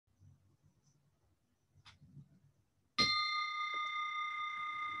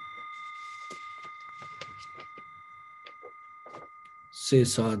Say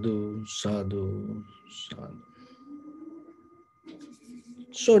sadhu, sadhu, sadhu.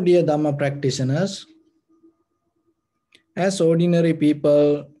 So, dear Dharma practitioners, as ordinary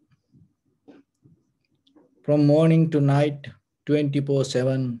people, from morning to night,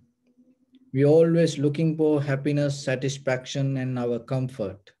 24/7, we always looking for happiness, satisfaction, and our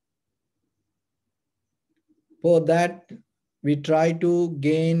comfort. For that, we try to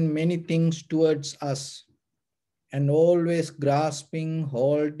gain many things towards us and always grasping,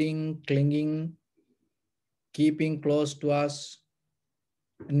 holding, clinging, keeping close to us.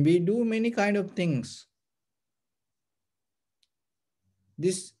 And we do many kind of things.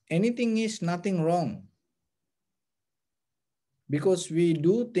 Anything is nothing wrong, because we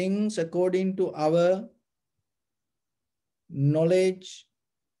do things according to our knowledge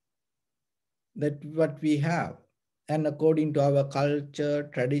that what we have, and according to our culture,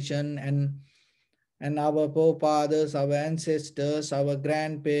 tradition, and our forefathers, our ancestors, our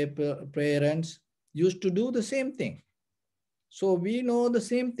grandparents used to do the same thing. So we know the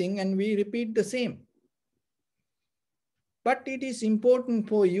same thing and we repeat the same. But it is important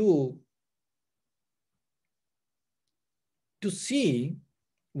for you to see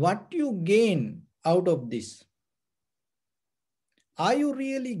what you gain out of this. Are you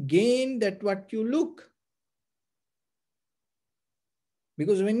really gain that what you look?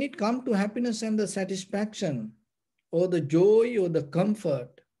 Because when it comes to happiness and the satisfaction, or the joy or the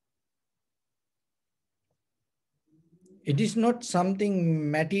comfort, it is not something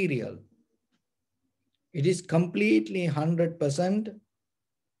material. It is completely 100%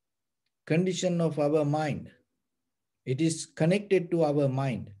 condition of our mind. It is connected to our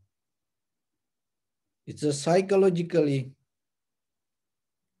mind. It's a psychologically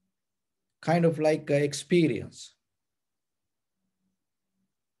kind of like an experience.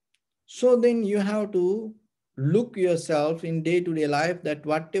 So then you have to look yourself in day-to-day life that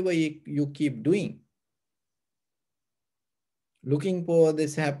whatever you keep doing, looking for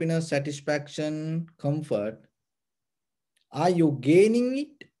this happiness, satisfaction, comfort, are you gaining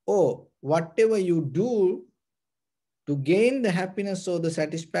it, or whatever you do to gain the happiness or the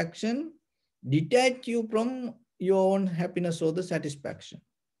satisfaction detach you from your own happiness or the satisfaction?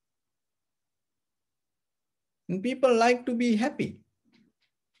 And people like to be happy.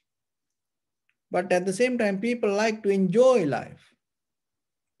 But at the same time, people like to enjoy life.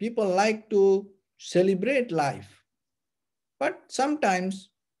 People like to celebrate life. But sometimes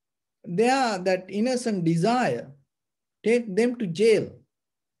that innocent desire take them to jail,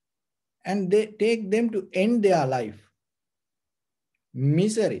 and they take them to end their life.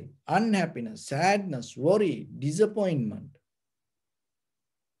 Misery, unhappiness, sadness, worry, disappointment,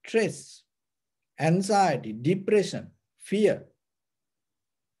 stress, anxiety, depression, fear.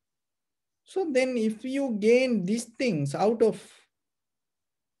 So then if you gain these things out of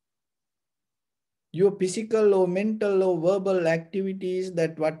your physical or mental or verbal activities,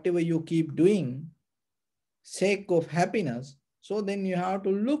 that whatever you keep doing, sake of happiness, so then you have to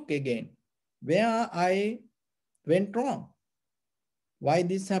look again, where I went wrong, why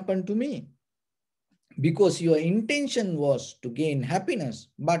this happened to me. Because your intention was to gain happiness,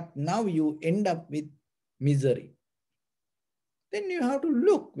 but now you end up with misery. Then you have to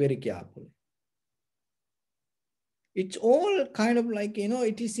look very carefully. It's all kind of like,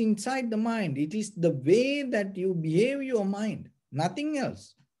 it is inside the mind. It is the way that you behave your mind, nothing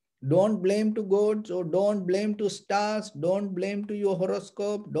else. Don't blame to gods, or don't blame to stars, don't blame to your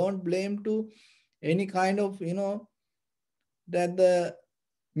horoscope, don't blame to any kind of, that the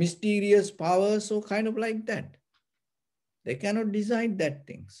mysterious powers, or kind of like that. They cannot decide that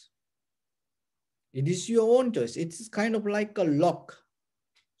things. It is your own choice. It's kind of like a lock.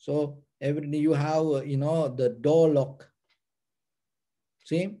 So every day you have, the door lock.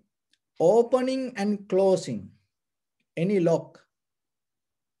 See, opening and closing any lock,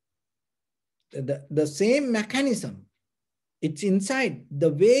 the same mechanism, it's inside. The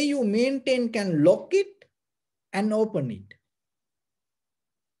way you maintain can lock it and open it.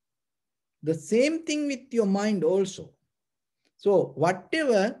 The same thing with your mind also. So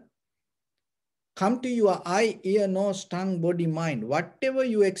whatever come to your eye, ear, nose, tongue, body, mind, whatever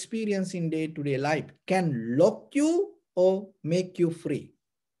you experience in day-to-day life can lock you or make you free,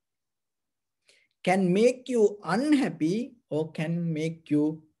 can make you unhappy or can make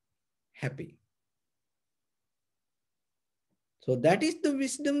you happy. So that is the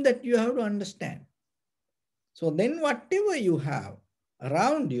wisdom that you have to understand. So then whatever you have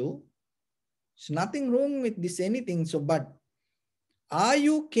around you, there's nothing wrong with this anything. So, but are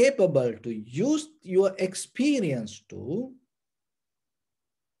you capable to use your experience to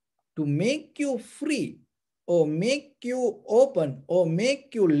make you free or make you open or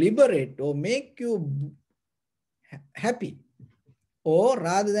make you liberate or make you happy, or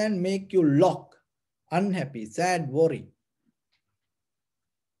rather than make you lock, unhappy, sad, worry.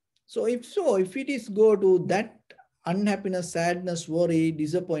 So if it is go to that unhappiness, sadness, worry,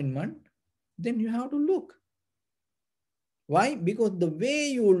 disappointment, then you have to look. Why? Because the way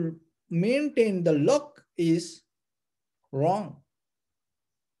you maintain the lock is wrong.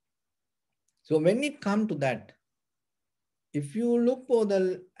 So when it comes to that, if you look for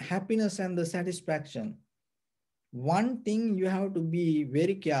the happiness and the satisfaction, one thing you have to be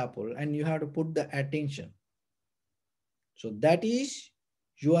very careful and you have to put the attention. So that is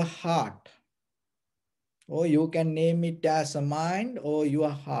your heart, or you can name it as a mind or your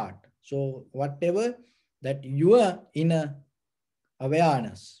heart. So whatever that your inner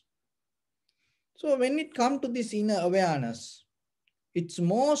awareness. So when it comes to this inner awareness, it's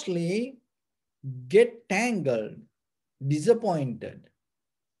mostly get tangled, disappointed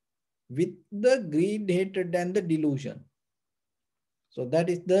with the greed, hatred, and the delusion. So that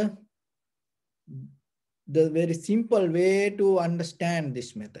is the very simple way to understand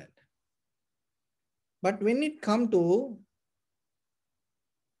this method. But when it comes to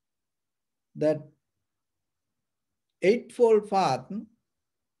that eightfold path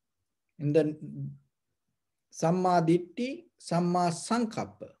in the Samma Ditti, Samma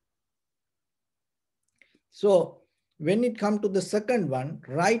Sankappa. So when it comes to the second one,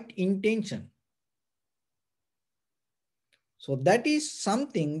 right intention. So that is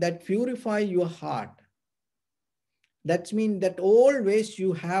something that purifies your heart. That means that always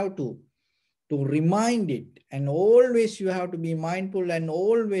you have to remind it, and always you have to be mindful, and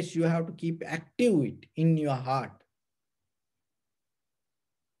always you have to keep active it in your heart.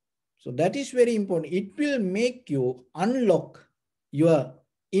 So that is very important. It will make you unlock your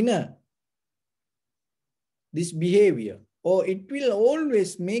inner this behavior, or it will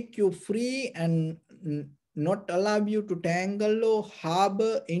always make you free and not allow you to tangle or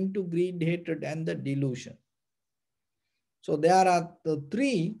harbor into greed, hatred, and the delusion. So there are the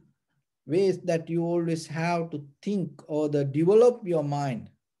three ways that you always have to think or develop your mind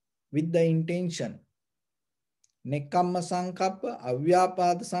with the intention. Nekkamma Sankappa,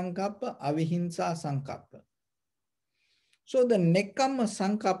 Avyapada Sankappa, Avihimsa Sankappa. So the Nekkamma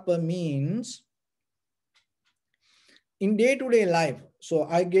Sankappa means in day-to-day life. So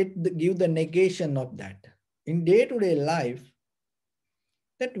I give the negation of that. In day-to-day life,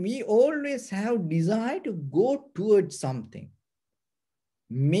 that we always have desire to go towards something,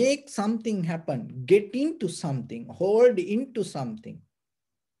 make something happen, get into something, hold into something.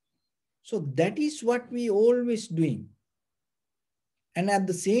 So that is what we always doing. And at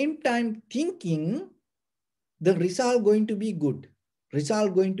the same time thinking the result going to be good,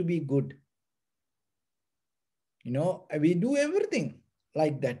 result going to be good. You know, we do everything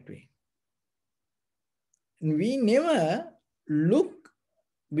like that way. And we never look,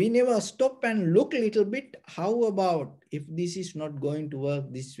 we never stop and look a little bit, how about if this is not going to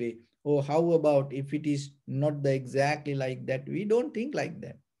work this way? Or how about if it is not exactly like that? We don't think like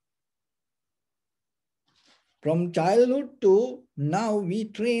that. From childhood to now, we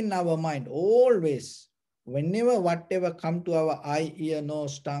train our mind always. Whenever, whatever come to our eye, ear,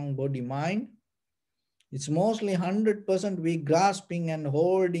 nose, tongue, body, mind, it's mostly 100% we grasping and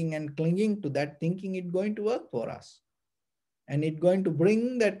holding and clinging to that, thinking it's going to work for us. And it's going to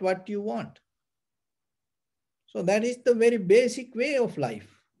bring that what you want. So that is the very basic way of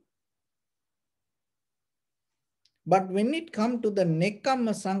life. But when it comes to the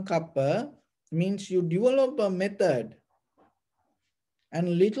Nekkamma Sankappa, means you develop a method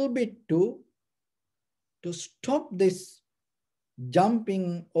and little bit to stop this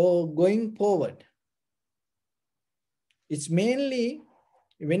jumping or going forward. It's mainly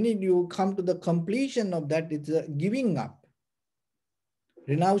when you come to the completion of that, it's a giving up,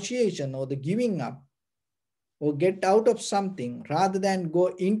 renunciation, or the giving up, or get out of something rather than go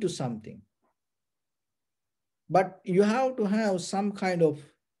into something. But you have to have some kind of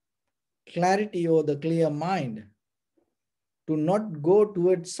clarity or the clear mind to not go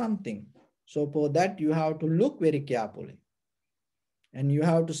towards something. So for that, you have to look very carefully. And you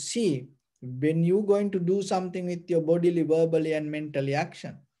have to see when you're going to do something with your bodily, verbally, and mentally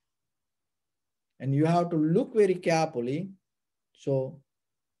action. And you have to look very carefully. So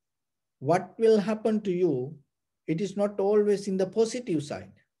what will happen to you, it is not always in the positive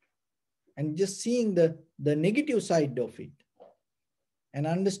side. And just seeing the negative side of it. And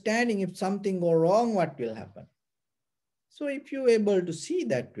understanding if something go wrong, what will happen. So if you're able to see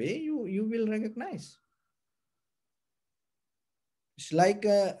that way, you will recognize. It's like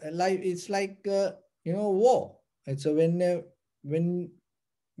war. It's a when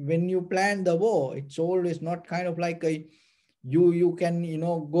when you plan the war, it's always not kind of like a you can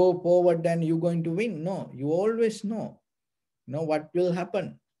go forward and you're going to win. No, you always know what will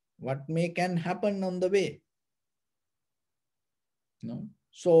happen, what may can happen on the way.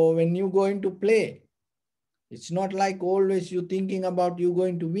 So when you going to play, it's not like always you thinking about you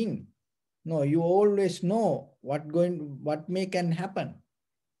going to win. No, you always know what may can happen.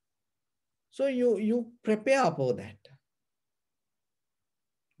 So you prepare for that.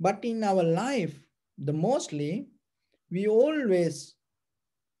 But in our life, the mostly we always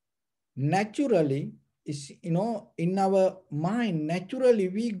naturally is in our mind, naturally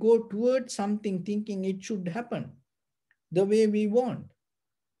we go towards something thinking it should happen the way we want.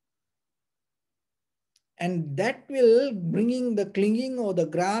 And that will bringing the clinging or the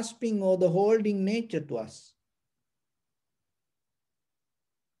grasping or the holding nature to us.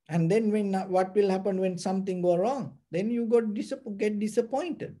 And then what will happen when something go wrong? Then you get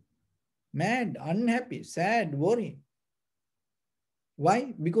disappointed, mad, unhappy, sad, worry.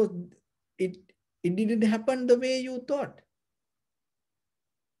 Why? Because it didn't happen the way you thought.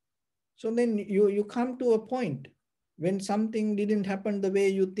 So then you come to a point when something didn't happen the way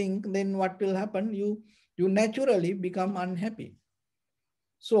you think, then what will happen? You naturally become unhappy.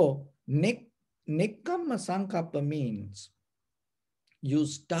 So Nekkhamma Sankappa means you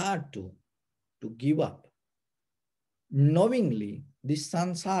start to give up. Knowingly, this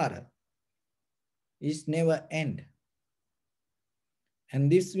samsara is never end.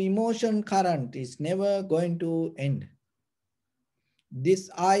 And this emotion current is never going to end. This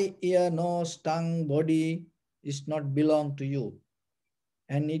eye, ear, nose, tongue, body is not belong to you.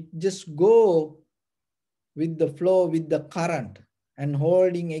 And it just go with the flow, with the current, and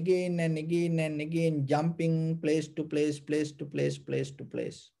holding again and again and again, jumping place to place, place to place, place to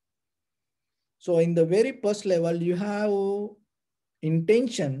place. So in the very first level, you have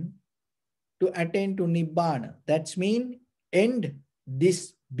intention to attain to Nibbana. That's mean end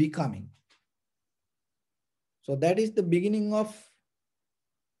this becoming. So that is the beginning of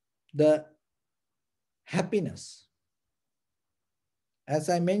the happiness. As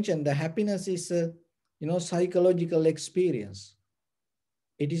I mentioned, the happiness is a psychological experience.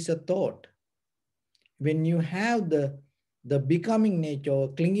 It is a thought. When you have the becoming nature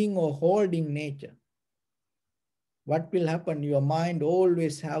or clinging or holding nature, what will happen? Your mind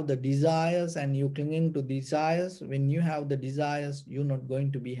always have the desires and you clinging to desires. When you have the desires, you're not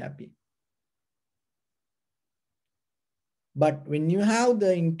going to be happy. But when you have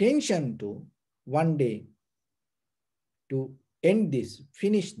the intention to one day to end this,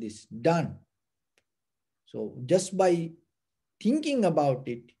 finish this, done. So just by thinking about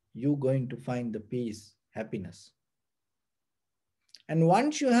it, you're going to find the peace, happiness. And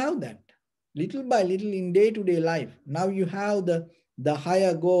once you have that, little by little in day-to-day life, now you have the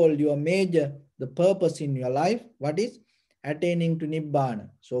higher goal, your major, the purpose in your life. What is? Attaining to Nibbana.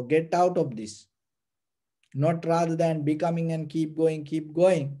 So get out of this. Not rather than becoming and keep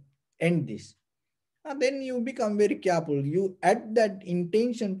going, end this. And then you become very careful. You add that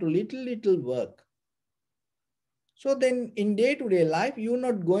intention to little work. So then in day-to-day life, you're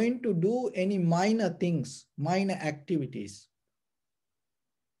not going to do any minor things, minor activities.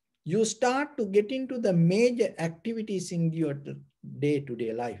 You start to get into the major activities in your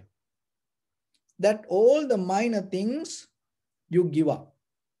day-to-day life. That all the minor things you give up.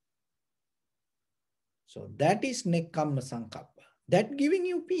 So that is Nekkhamma Sankappa. That giving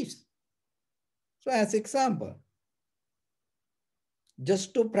you peace. So as example,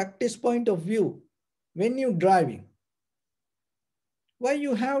 just to practice point of view, when you're driving, why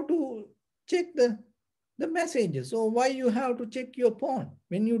you have to check the messages, or why you have to check your phone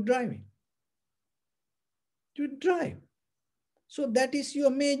when you're driving? To drive. So that is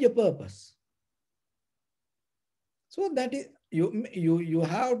your major purpose. So that is you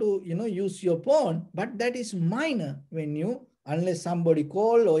have to use your phone, but that is minor when you, unless somebody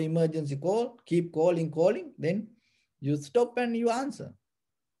call or emergency call, keep calling, then you stop and you answer.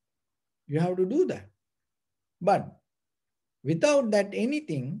 You have to do that. But without that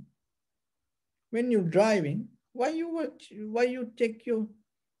anything, when you're driving, why you check your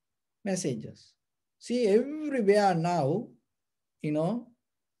messages? See, everywhere now,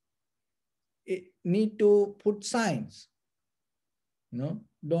 it need to put signs.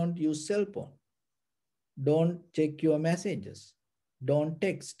 Don't use cell phone. Don't check your messages. Don't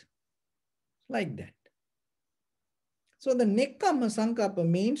text. Like that. So the Nekkhamma Sankappa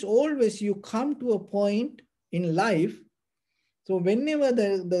means always you come to a point in life. So whenever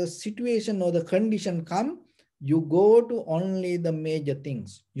the situation or the condition come, you go to only the major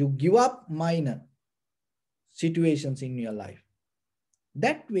things. You give up minor. situations in your life.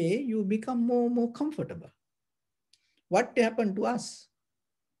 That way you become more comfortable. What happened to us?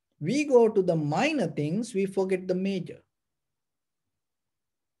 We go to the minor things, we forget the major.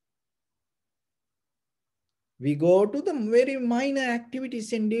 We go to the very minor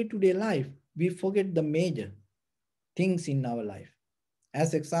activities in day-to-day life. We forget the major things in our life.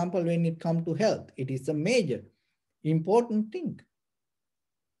 As example, when it comes to health, it is a major important thing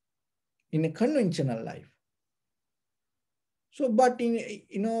in a conventional life. So, but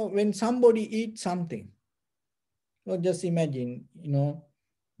when somebody eats something, or just imagine,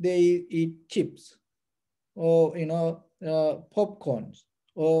 they eat chips or, popcorns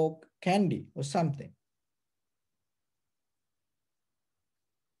or candy or something.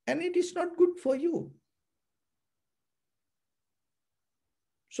 And it is not good for you.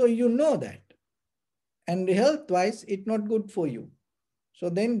 So you know that. And health-wise, it's not good for you. So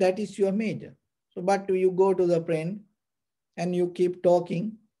then that is your major. So, but you go to the friend and you keep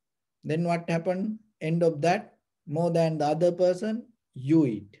talking, then what happened? End of that, more than the other person, you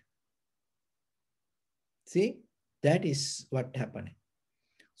eat. See, that is what happened.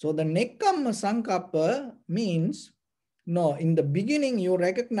 So the Nekkhamma Sankappa means, no, in the beginning you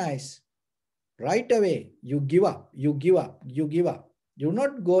recognize right away, you give up, you give up, you give up. You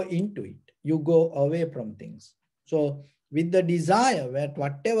not go into it, you go away from things. So with the desire, that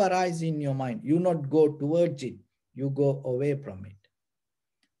whatever arises in your mind, you not go towards it, you go away from it.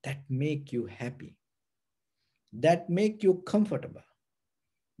 That make you happy. That make you comfortable.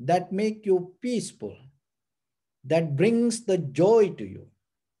 That make you peaceful. That brings the joy to you.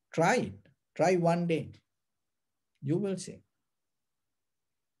 Try it. Try one day. You will see.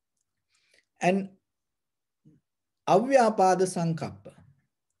 And Avyapada Sankappa.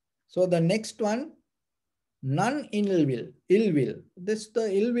 So the next one, none ill will. Ill will. This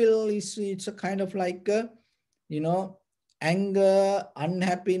the ill will is, it's a kind of like anger,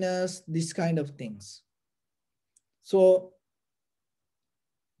 unhappiness, this kind of things. So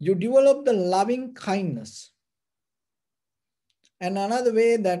you develop the loving kindness. And another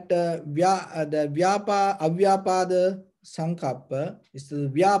way that the Avyapada Sankappa is the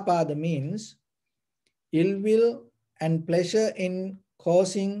Vyapada means ill will and pleasure in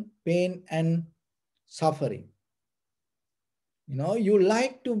causing pain and suffering. You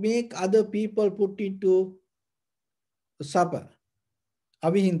like to make other people put it to suffer.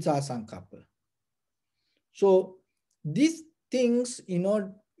 Avihimsa Sankappa. So these things,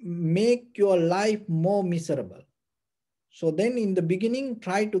 make your life more miserable. So then in the beginning,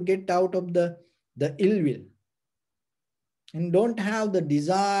 try to get out of the ill will. And don't have the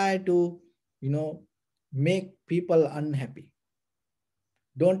desire to, make people unhappy.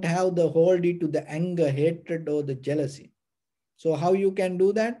 Don't have the hold it to the anger, hatred, or the jealousy. So how you can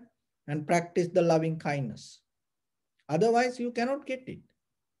do that? And practice the loving kindness. Otherwise, you cannot get it.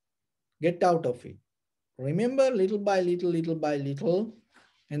 Get out of it. Remember, little by little, little by little.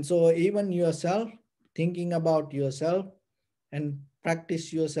 And so even yourself, thinking about yourself, and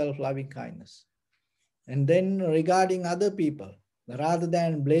practice yourself loving kindness. And then regarding other people, rather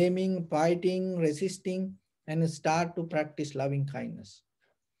than blaming, fighting, resisting, and start to practice loving kindness.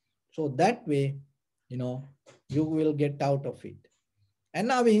 So that way, you will get out of it. And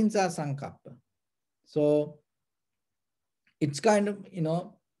now Ahimsa Sankappa. So it's kind of,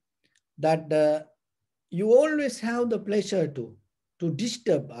 that you always have the pleasure to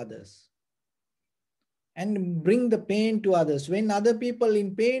disturb others and bring the pain to others. When other people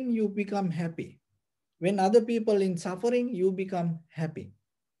in pain, you become happy. When other people in suffering, you become happy.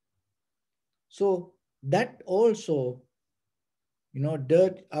 So that also,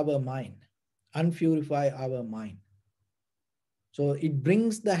 dirt our mind, unpurify our mind. So it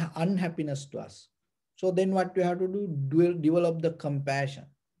brings the unhappiness to us. So then what we have to do, develop the compassion.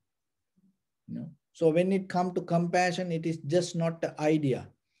 So when it comes to compassion, it is just not the idea.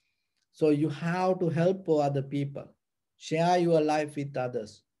 So you have to help other people, share your life with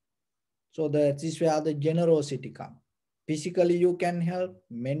others. So that is where the generosity comes. Physically you can help,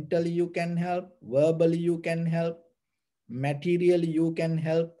 mentally you can help, verbally you can help, materially you can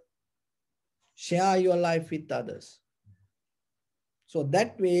help. Share your life with others. So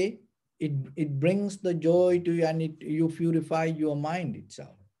that way it brings the joy to you, and you purify your mind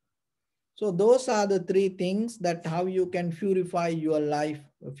itself. So those are the three things that how you can purify your life,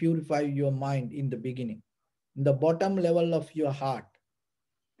 purify your mind in the beginning, in the bottom level of your heart.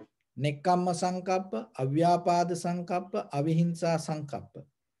 Nekkhamma Sankappa, Avyapada Sankappa, Avihimsa Sankappa.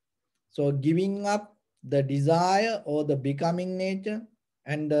 So giving up the desire or the becoming nature,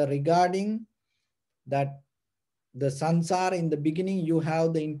 and regarding that the sansara in the beginning, you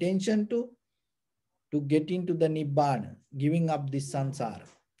have the intention to to get into the Nibbana, giving up this sansara.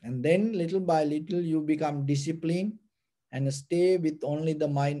 And then little by little you become disciplined and stay with only the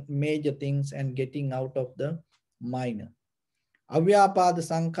major things and getting out of the minor. Avyapada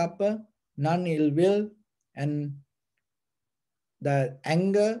Sankappa, none ill will, and the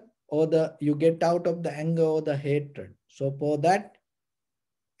anger or the you get out of the anger or the hatred. So for that,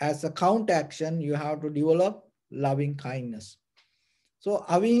 as a counteraction, you have to develop loving kindness. So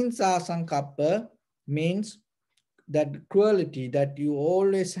Avihimsa Sankappa means that cruelty, that you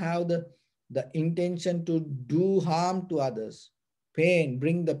always have the intention to do harm to others, pain,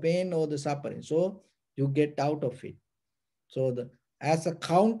 bring the pain or the suffering. So you get out of it. So as a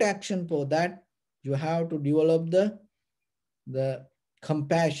counteraction for that, you have to develop the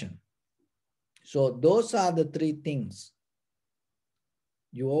compassion. So those are the three things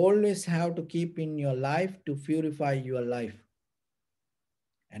you always have to keep in your life to purify your life.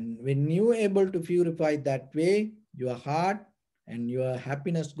 And when you are able to purify that way, your heart and your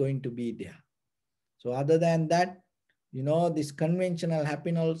happiness going to be there. So other than that, this conventional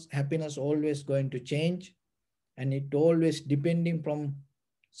happiness always going to change, and it always depending from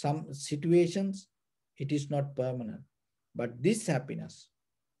some situations, it is not permanent. But this happiness,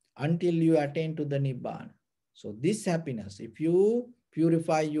 until you attain to the Nibbana. So this happiness, if you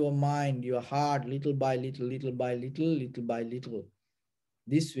purify your mind, your heart, little by little, little by little, little by little,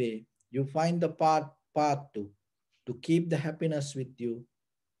 this way you find the path to keep the happiness with you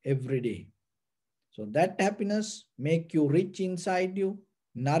every day. So that happiness make you rich inside you,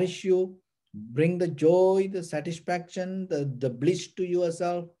 nourish you, bring the joy, the satisfaction, the bliss to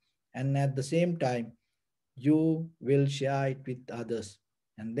yourself, and at the same time, you will share it with others.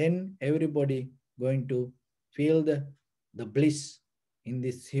 And then everybody going to feel the bliss in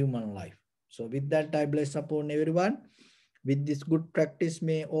this human life. So with that, I bless upon everyone. With this good practice,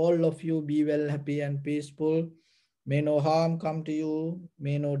 may all of you be well, happy and peaceful. May no harm come to you.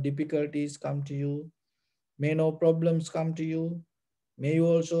 May no difficulties come to you. May no problems come to you. May you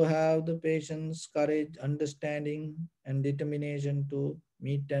also have the patience, courage, understanding, and determination to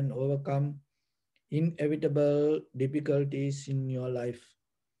meet and overcome inevitable difficulties in your life.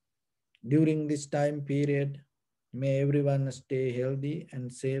 During this time period, may everyone stay healthy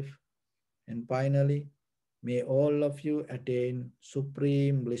and safe. And finally, may all of you attain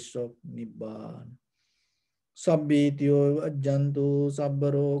supreme bliss of Nibbana. Sabbityo ajjantu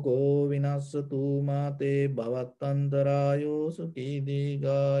sabbarogo vinasatu mate bhavatantarayo sukhi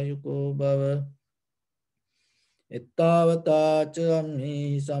digayuko bhava. Ettavata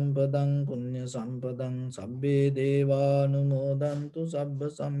cammi sampadang punya sampadang sabbe devanumodantu sabba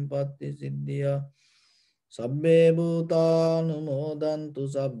sampatti siddhya sabbe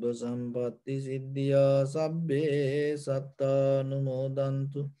bhutanumodantu sabba sampatti siddhya sabbe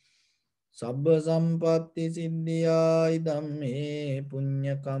sattanumodantu sabba sampatti siddhya idamme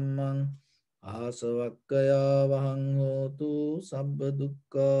punya kammang asavakkaya vahang hotu sabba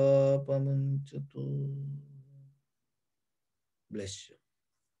dukkha pamuncatu. Bless you.